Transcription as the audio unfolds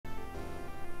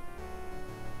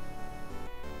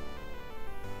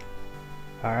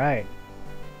All right.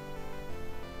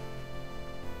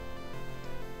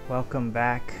 Welcome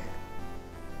back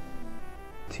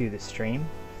to the stream.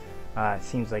 It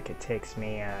seems like it takes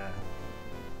me a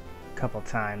couple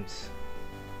times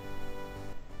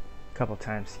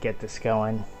to get this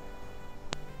going.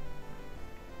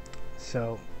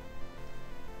 So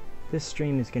this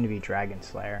stream is going to be Dragon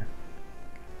Slayer,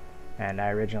 and I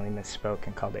originally misspoke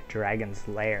and called it Dragon's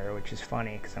Lair, which is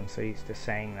funny because I'm so used to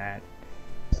saying that.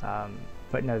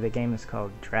 But no, the game is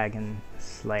called Dragon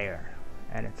Slayer,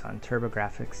 and it's on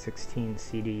Turbografx-16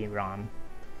 CD-ROM,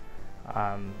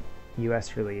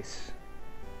 US release.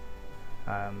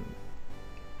 The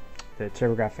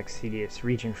Turbografx CD is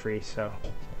region free, so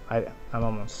I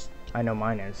know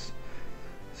mine is,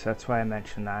 so that's why I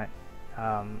mentioned that.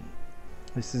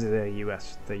 This is the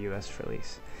US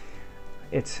release.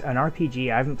 It's an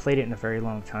RPG. I haven't played it in a very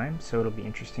long time, so it'll be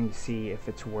interesting to see if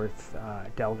it's worth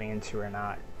delving into or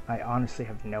not. I honestly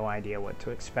have no idea what to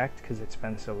expect because it's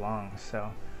been so long,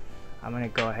 so I'm going to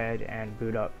go ahead and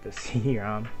boot up the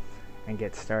CD-ROM and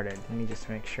get started. Let me just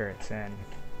make sure it's in.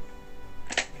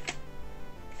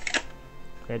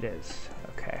 It is.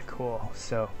 Okay, cool.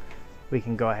 So we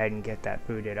can go ahead and get that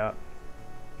booted up.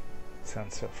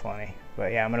 Sounds so funny.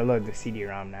 But yeah, I'm going to load the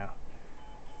CD-ROM now.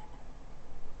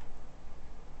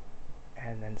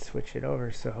 And then switch it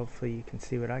over so hopefully you can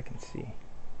see what I can see.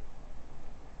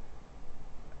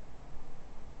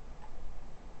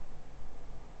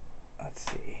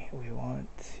 Let's see, we want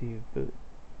to boot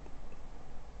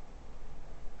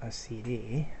a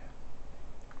CD,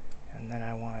 and then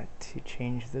I want to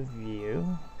change the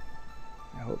view.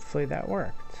 Hopefully that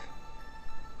worked.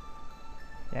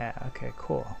 Yeah, okay,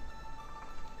 cool.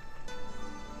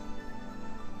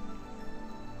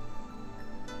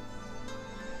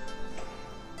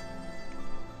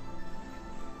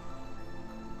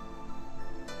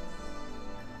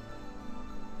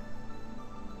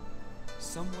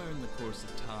 Somewhere in the course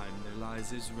of time there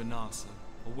lies Isranasa,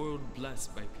 a world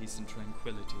blessed by peace and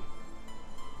tranquility.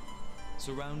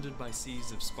 Surrounded by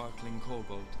seas of sparkling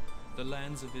cobalt, the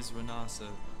lands of Isranasa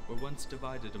were once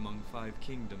divided among 5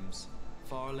 kingdoms: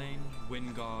 Farlane,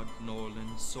 Wingard,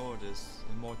 Norland, Sordis,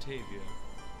 and Mortavia.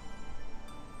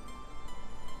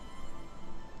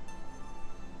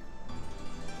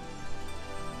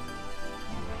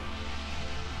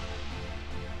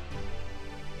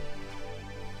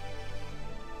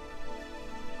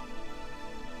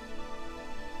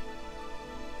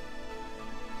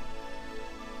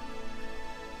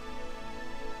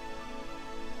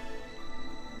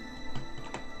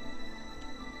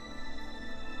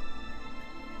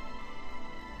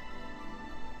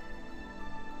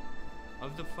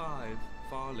 Of the 5,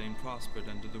 Farlane prospered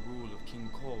under the rule of King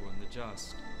Corwin the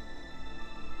Just.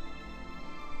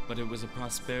 But it was a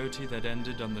prosperity that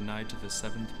ended on the night of the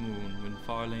 7th moon when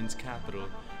Farlane's capital,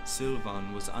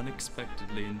 Sylvan, was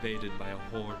unexpectedly invaded by a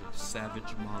horde of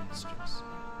savage monsters.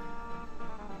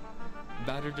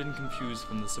 Battered and confused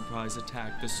from the surprise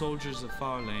attack, the soldiers of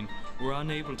Farlane were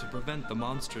unable to prevent the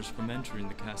monsters from entering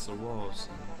the castle walls.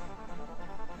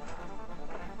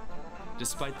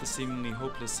 Despite the seemingly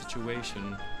hopeless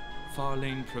situation,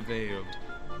 Farlane prevailed.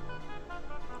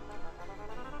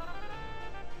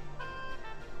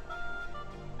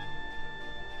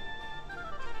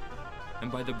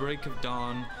 And by the break of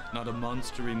dawn, not a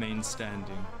monster remained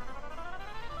standing.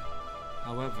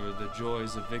 However, the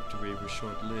joys of victory were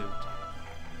short-lived.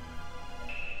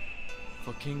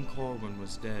 For King Corwin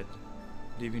was dead,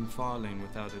 leaving Farlane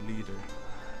without a leader.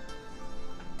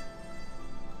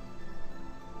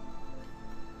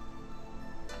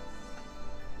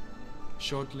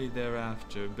 Shortly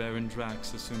thereafter, Baron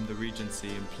Drax assumed the regency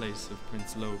in place of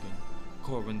Prince Logan,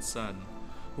 Corwin's son,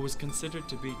 who was considered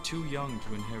to be too young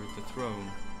to inherit the throne.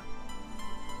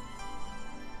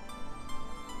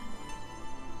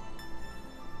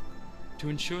 To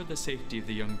ensure the safety of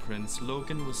the young prince,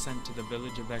 Logan was sent to the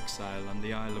village of exile on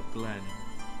the Isle of Glen.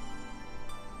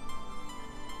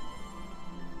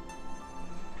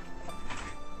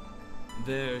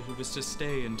 There, he was to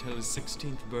stay until his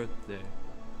 16th birthday,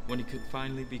 when he could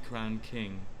finally be crowned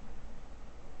king.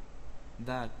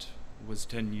 That was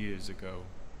 10 years ago.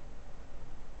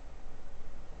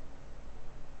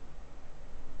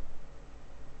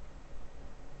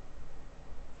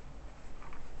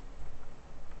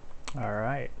 All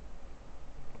right.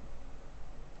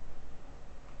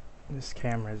 This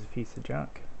camera is a piece of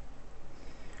junk.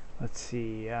 Let's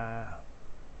see, I'm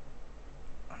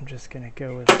just gonna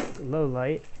go with low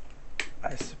light,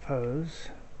 I suppose.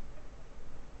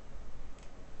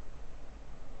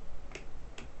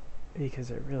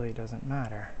 Because it really doesn't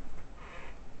matter.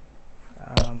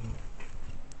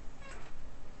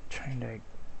 Trying to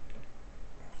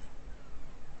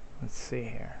Let's see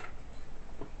here.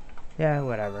 Yeah,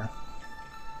 whatever.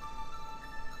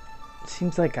 It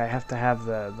seems like I have to have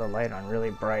the light on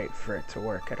really bright for it to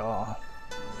work at all.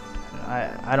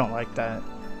 And I don't like that.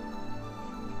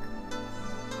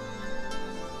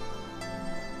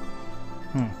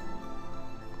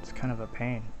 It's kind of a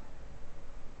pain.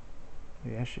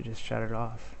 Maybe I should just shut it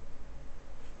off.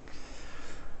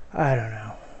 I don't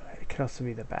know. It could also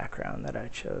be the background that I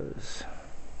chose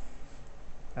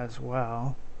as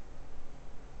well.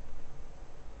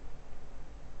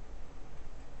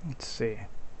 Let's see.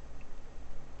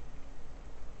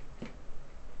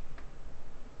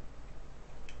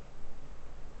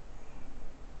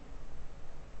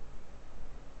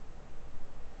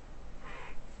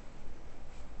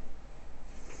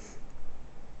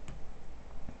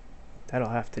 That'll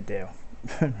have to do.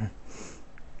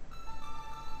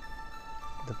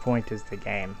 The point is the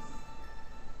game.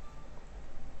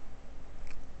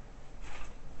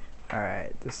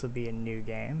 Alright, this will be a new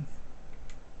game.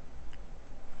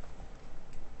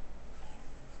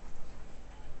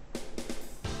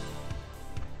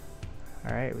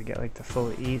 Alright, we get like the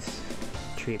full ease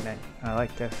treatment. I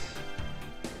like this.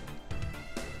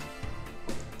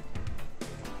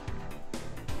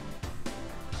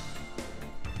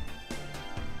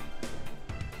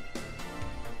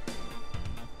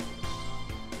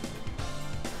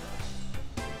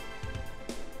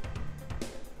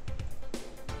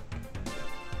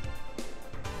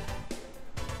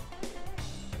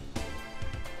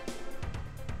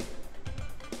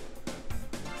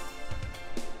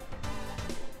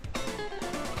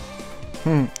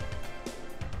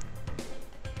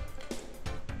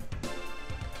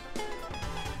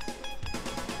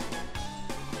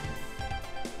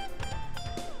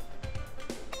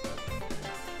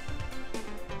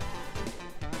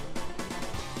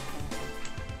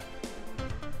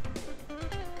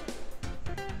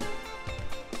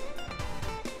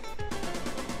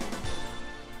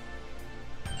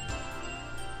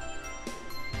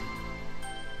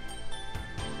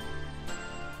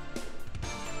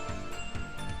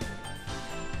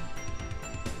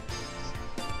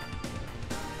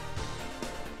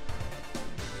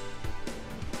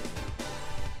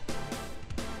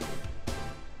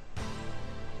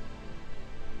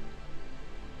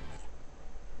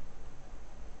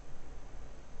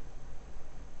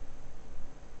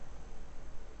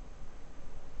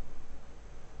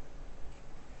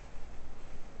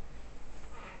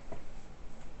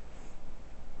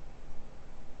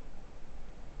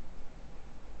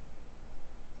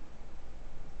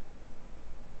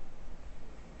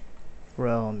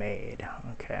 Well made,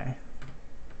 okay.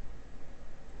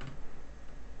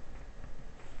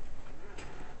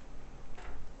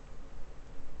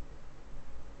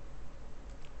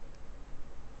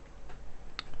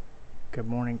 Good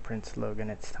morning, Prince Logan.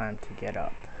 It's time to get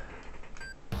up.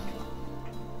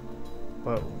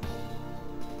 Whoa.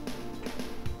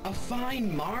 A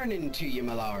fine morning to you,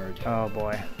 my lord. Oh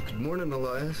boy. Good morning,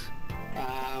 Elias.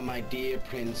 Ah, my dear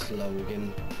Prince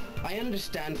Logan. I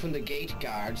understand from the gate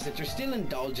guards that you're still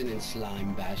indulging in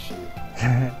slime bashing.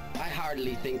 I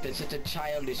hardly think that such a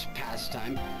childish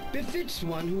pastime befits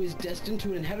one who is destined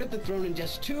to inherit the throne in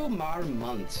just 2 more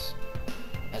months.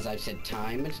 As I've said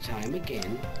time and time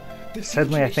again,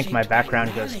 suddenly I think my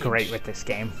background goes great with this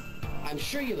game. I'm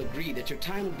sure you'll agree that your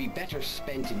time would be better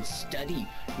spent in study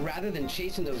rather than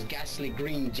chasing those ghastly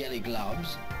green jelly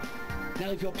globs. Now,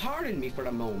 if you'll pardon me for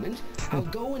a moment, I'll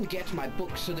go and get my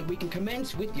books so that we can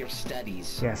commence with your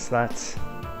studies. Yes, let's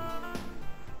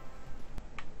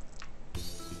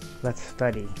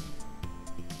study.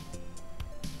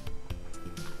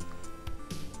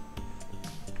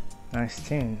 Nice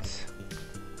tunes.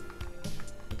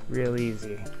 Real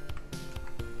easy.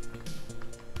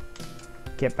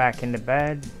 Get back into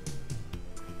bed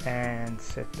and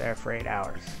sit there for 8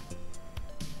 hours.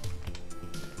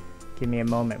 Give me a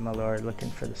moment, my lord, looking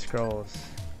for the scrolls.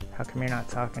 How come you're not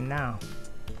talking now?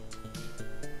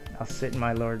 I'll sit in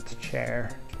my lord's chair.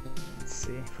 Let's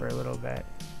see, for a little bit.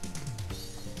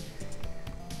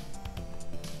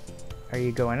 Are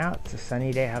you going out? It's a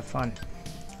sunny day, have fun.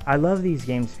 I love these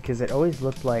games because it always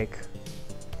looked like,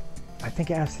 I think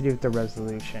it has to do with the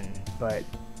resolution, but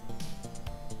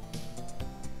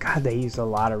God, they use a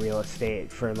lot of real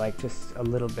estate for like just a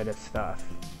little bit of stuff.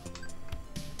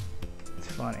 It's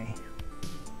funny.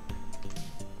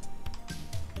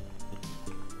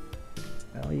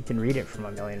 Well, you can read it from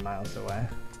 1,000,000 miles away.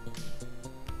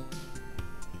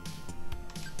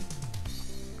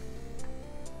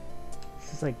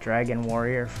 This is like Dragon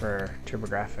Warrior for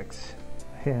Turbografx.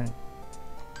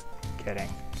 Kidding.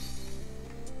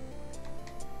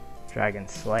 Dragon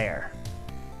Slayer.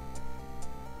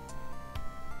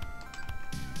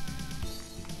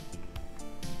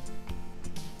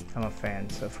 I'm a fan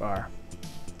so far.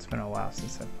 It's been a while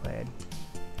since I've played.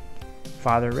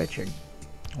 Father Richard,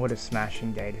 what a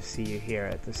smashing day to see you here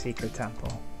at the Secret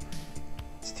Temple.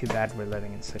 It's too bad we're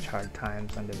living in such hard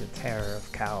times under the terror of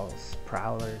Cowls,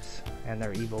 Prowlers, and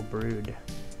their evil brood.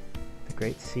 The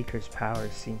Great Seeker's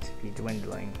powers seem to be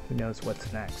dwindling. Who knows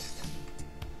what's next?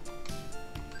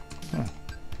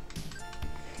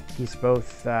 He's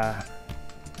both half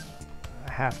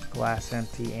glass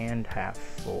empty and half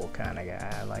full kind of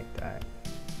guy. I like that.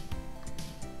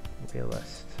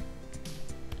 Realist.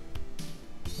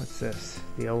 What's this?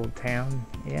 The Old Town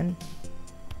Inn?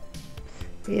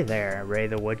 Hey there, Ray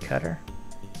the Woodcutter.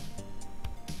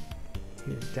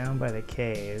 He was down by the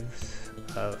caves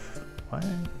of... what?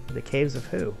 The caves of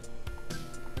who?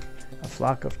 A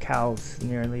flock of cows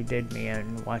nearly did me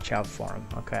in. Watch out for him.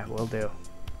 Okay, will do.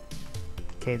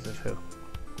 Caves of who?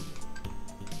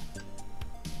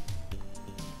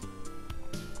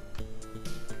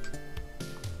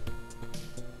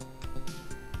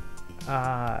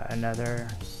 Another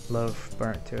loaf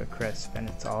burnt to a crisp, and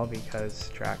it's all because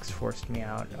Drax forced me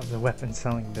out of the weapon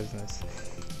selling business.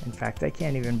 In fact, I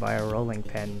can't even buy a rolling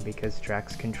pin because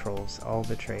Drax controls all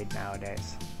the trade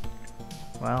nowadays.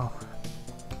 Well,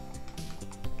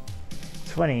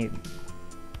 it's funny,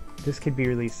 this could be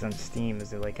released on Steam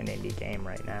as like an indie game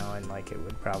right now, and like it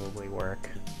would probably work.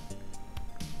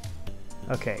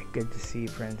 Okay, good to see you,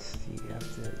 Prince. You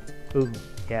have to... ooh,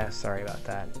 yeah, sorry about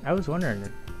that. I was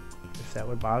wondering if that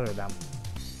would bother them.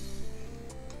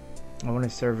 I want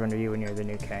to serve under you when you're the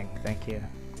new king. Thank you.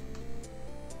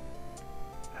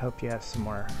 I hope you have some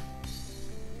more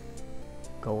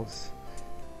goals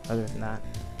other than that.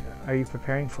 Are you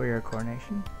preparing for your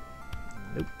coronation?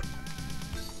 Nope.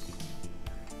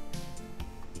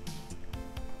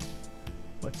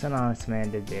 What's an honest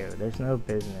man to do? There's no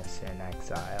business in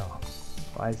exile.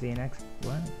 Why is he in exile?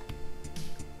 What?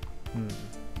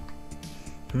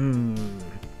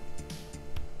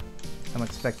 I'm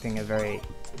expecting a very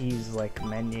ease-like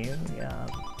menu. Yeah,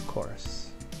 of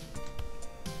course.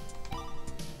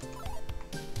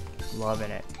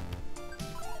 Loving it.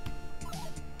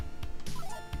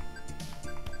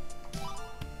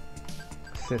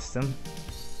 System.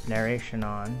 Narration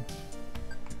on.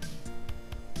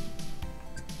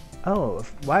 Oh,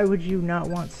 why would you not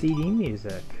want CD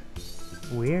music?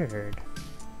 Weird.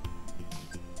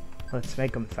 Let's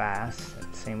make them fast.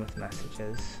 Same with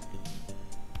messages.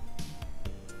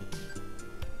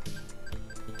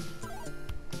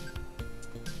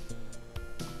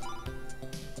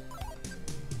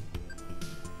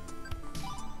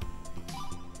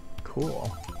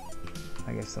 Cool.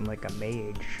 I guess I'm like a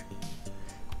mage.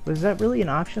 Was that really an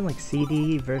option? Like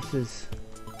CD versus...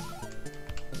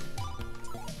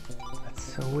 That's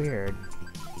so weird.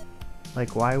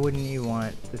 Like, why wouldn't you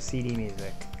want the CD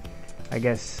music? I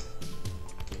guess...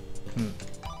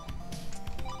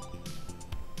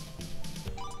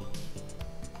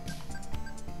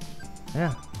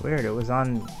 Yeah, weird. It was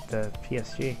on the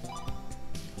PSG.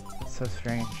 It's so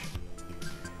strange.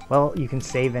 Well, you can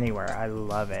save anywhere. I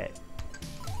love it.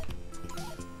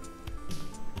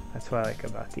 That's what I like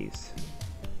about these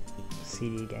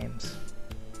CD games.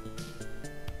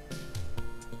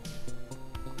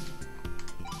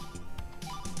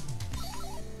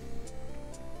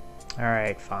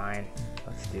 Alright, fine.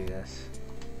 Let's do this.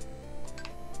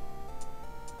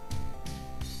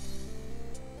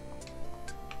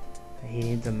 He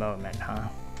needs a moment, huh?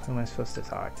 Who am I supposed to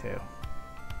talk to?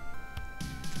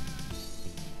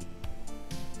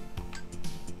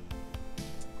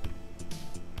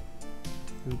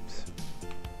 Oops.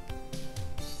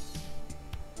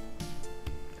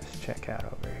 Let's check out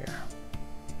over here.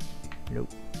 Nope.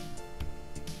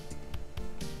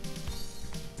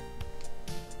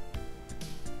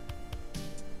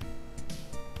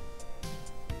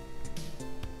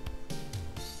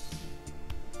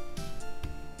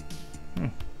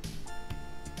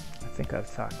 I think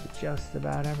I've talked to just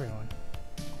about everyone.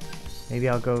 Maybe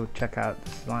I'll go check out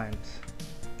the slimes.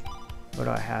 What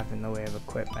do I have in the way of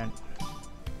equipment?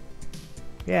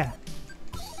 Yeah.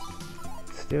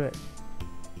 Let's do it.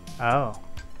 Oh.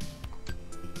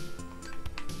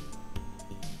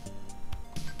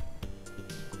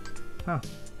 Huh.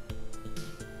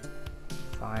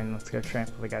 Fine, let's go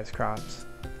trample the guy's crops.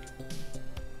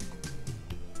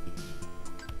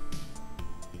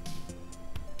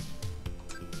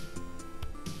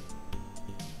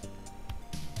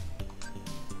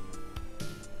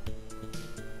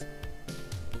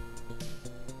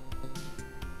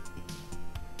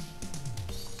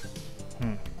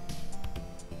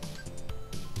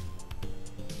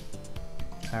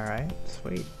 Alright,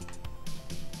 sweet.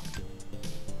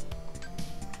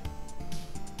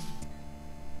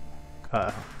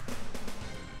 Uh-oh.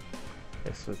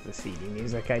 This was the CD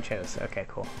music I chose. Okay,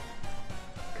 cool.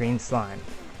 Green slime.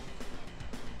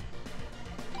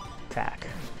 Attack.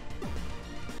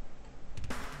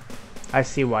 I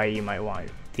see why you might want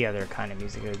the other kind of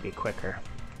music. It would be quicker.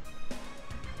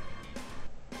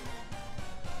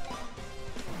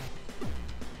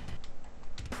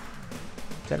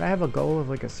 Did I have a goal of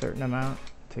like a certain amount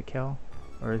to kill?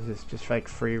 Or is this just like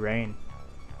free reign?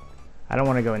 I don't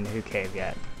want to go into Who Cave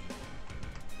yet.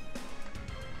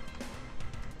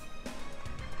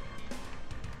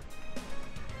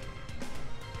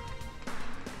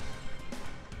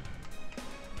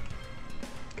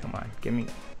 Come on, give me...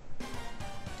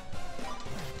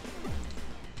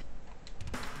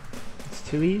 It's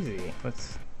too easy.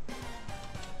 Let's...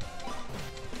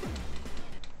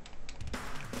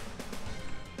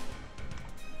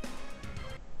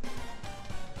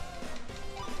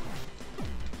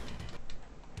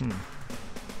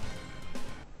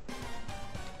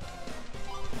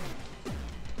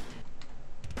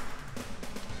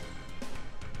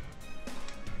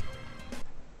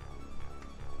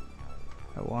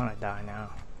 I want to die now.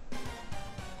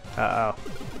 Uh-oh.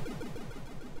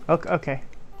 Okay.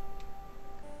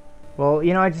 Well,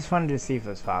 you know, I just wanted to see if it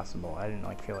was possible. I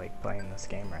didn't feel like playing this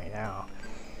game right now.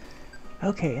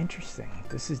 Okay, interesting.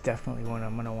 This is definitely what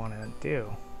I'm gonna want to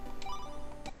do.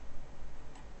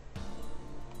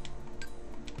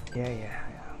 Yeah.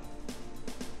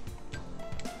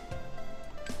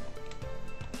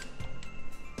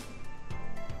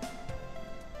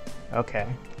 Okay.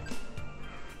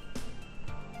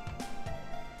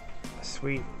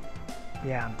 Sweet.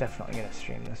 Yeah, I'm definitely gonna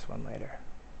stream this one later.